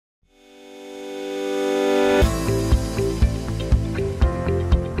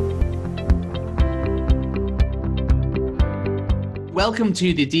Welcome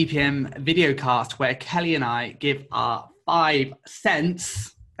to the DPM videocast where Kelly and I give our 5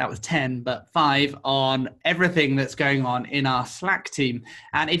 cents, that was 10, but 5 on everything that's going on in our Slack team.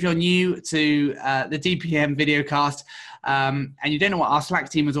 And if you're new to the DPM videocast and you don't know what our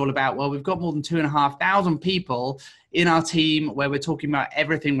Slack team is all about, well, we've got more than 2,500 people in our team where we're talking about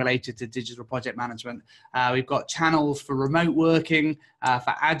everything related to digital project management. We've got channels for remote working,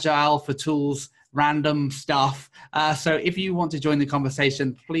 for agile, for tools, random stuff. So if you want to join the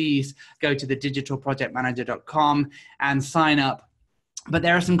conversation, please go to thedigitalprojectmanager.com and sign up. But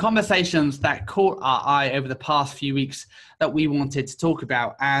there are some conversations that caught our eye over the past few weeks that we wanted to talk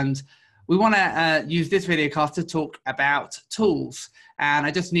about. And we want to use this videocast to talk about tools. And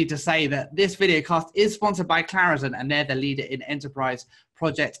I just need to say that this videocast is sponsored by Clarizen, and they're the leader in enterprise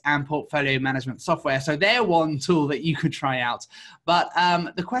project and portfolio management software. So they're one tool that you could try out. But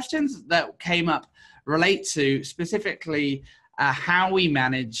the questions that came up relate to specifically how we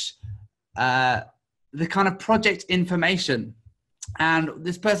manage the kind of project information. And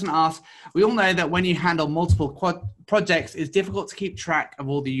this person asked, we all know that when you handle multiple projects, it's difficult to keep track of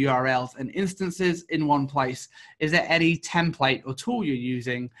all the URLs and instances in one place. Is there any template or tool you're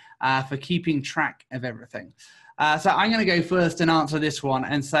using for keeping track of everything? So I'm going to go first and answer this one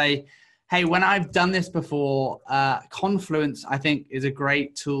and say, hey, when I've done this before, Confluence, I think, is a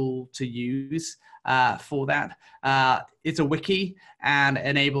great tool to use for that. It's a wiki and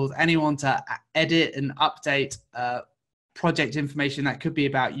enables anyone to edit and update project information that could be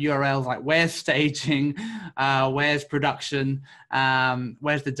about URLs, like where's staging, where's production,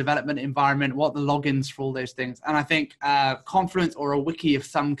 where's the development environment, what the logins for all those things. And I think Confluence or a wiki of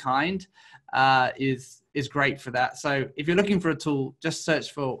some kind is great for that. So if you're looking for a tool, just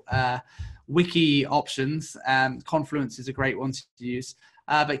search for wiki options. Confluence is a great one to use.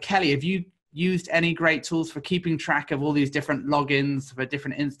 But Kelly, have you used any great tools for keeping track of all these different logins for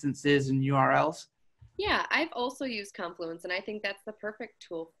different instances and URLs? Yeah, I've also used Confluence, and I think that's the perfect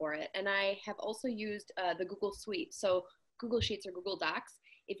tool for it. And I have also used the Google Suite. So Google Sheets or Google Docs.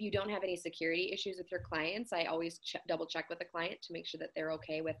 If you don't have any security issues with your clients, I always double check with the client to make sure that they're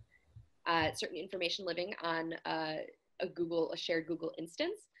okay with certain information living on a shared Google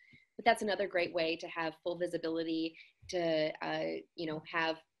instance. But that's another great way to have full visibility, to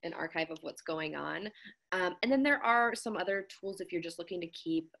have an archive of what's going on. And then there are some other tools if you're just looking to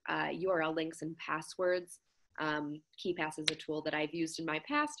keep URL links and passwords. KeePass is a tool that I've used in my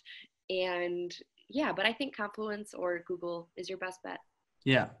past. And yeah, but I think Confluence or Google is your best bet.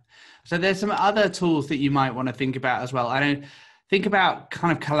 Yeah. So there's some other tools that you might want to think about as well. I know, think about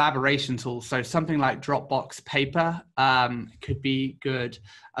kind of collaboration tools. So something like Dropbox Paper could be good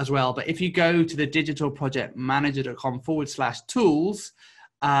as well. But if you go to the digitalprojectmanager.com/tools,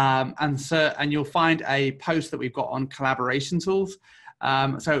 and you'll find a post that we've got on collaboration tools.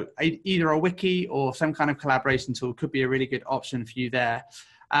 So either a wiki or some kind of collaboration tool could be a really good option for you there.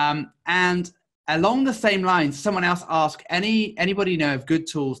 And along the same lines, someone else asked, anybody know of good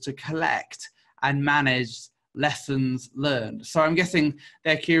tools to collect and manage lessons learned? So I'm guessing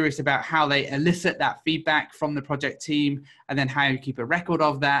they're curious about how they elicit that feedback from the project team, and then how you keep a record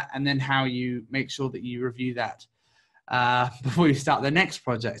of that, and then how you make sure that you review that before you start the next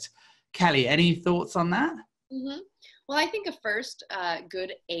project. Kelly, any thoughts on that? Mm-hmm. Well, I think a first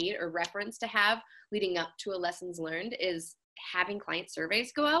good aid or reference to have leading up to a lessons learned is having client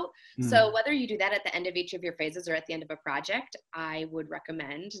surveys go out. So whether you do that at the end of each of your phases or at the end of a project, I would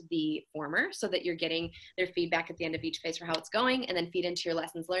recommend the former, so that you're getting their feedback at the end of each phase for how it's going, and then feed into your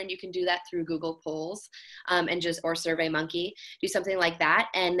lessons learned. You can do that through Google Polls or SurveyMonkey. Do something like that,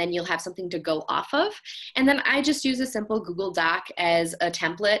 and then you'll have something to go off of. And then I just use a simple Google Doc as a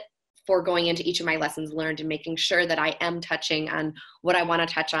template for going into each of my lessons learned and making sure that I am touching on what I want to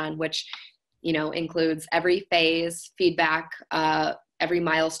touch on, which includes every phase, feedback, every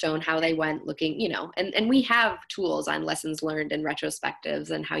milestone, how they went, looking, and we have tools on lessons learned and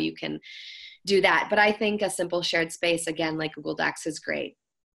retrospectives and how you can do that. But I think a simple shared space, again, like Google Docs, is great.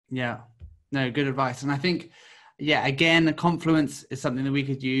 Yeah, no, good advice. And I think, again, the Confluence is something that we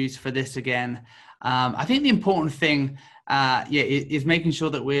could use for this again. I think the important thing, is making sure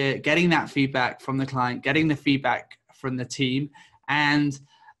that we're getting that feedback from the client, getting the feedback from the team, and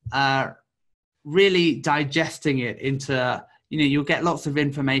really digesting it into, you'll get lots of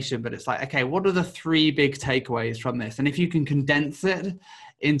information, but it's like, okay, what are the 3 big takeaways from this? And if you can condense it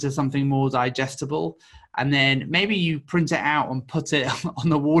into something more digestible, and then maybe you print it out and put it on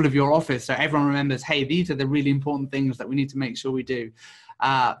the wall of your office so everyone remembers, hey, these are the really important things that we need to make sure we do.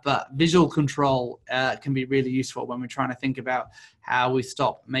 But visual control can be really useful when we're trying to think about how we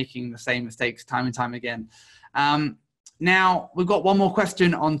stop making the same mistakes time and time again. Now, we've got one more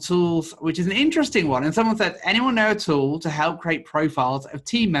question on tools, which is an interesting one. And someone said, anyone know a tool to help create profiles of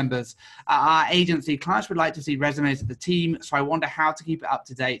team members? At our agency, clients would like to see resumes of the team, so I wonder how to keep it up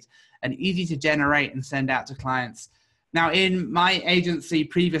to date and easy to generate and send out to clients. Now, in my agency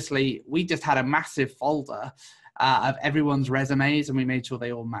previously, we just had a massive folder of everyone's resumes, and we made sure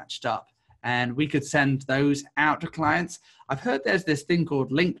they all matched up. And we could send those out to clients. I've heard there's this thing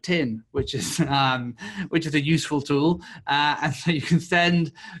called LinkedIn, which is a useful tool. And so you can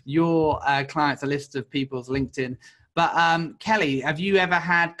send your clients a list of people's LinkedIn. But Kelly, have you ever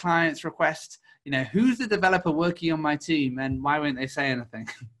had clients request, who's the developer working on my team and why won't they say anything?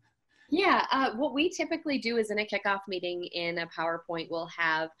 Yeah, what we typically do is in a kickoff meeting in a PowerPoint, we'll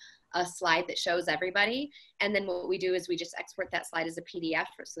have a slide that shows everybody. And then what we do is we just export that slide as a PDF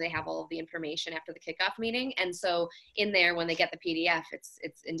so they have all of the information after the kickoff meeting. And so in there, when they get the PDF, it's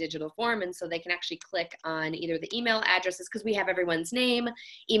in digital form. And so they can actually click on either the email addresses, because we have everyone's name,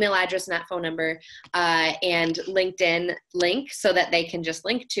 email address, not phone number, and LinkedIn link so that they can just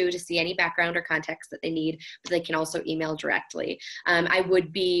link to see any background or context that they need, but they can also email directly. I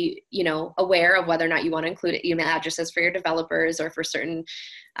would be, aware of whether or not you want to include email addresses for your developers or for certain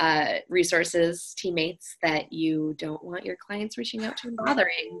resources, teammates that you don't want your clients reaching out to and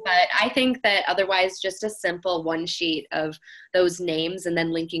bothering. But I think that otherwise just a simple one sheet of those names and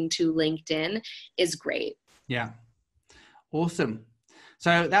then linking to LinkedIn is great. Yeah. Awesome.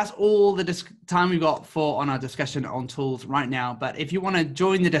 So that's all the time we've got on our discussion on tools right now. But if you want to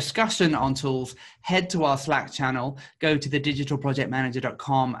join the discussion on tools, head to our Slack channel, go to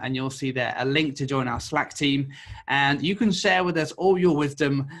thedigitalprojectmanager.com, and you'll see there a link to join our Slack team. And you can share with us all your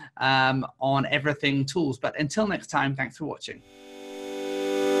wisdom on everything tools. But until next time, thanks for watching.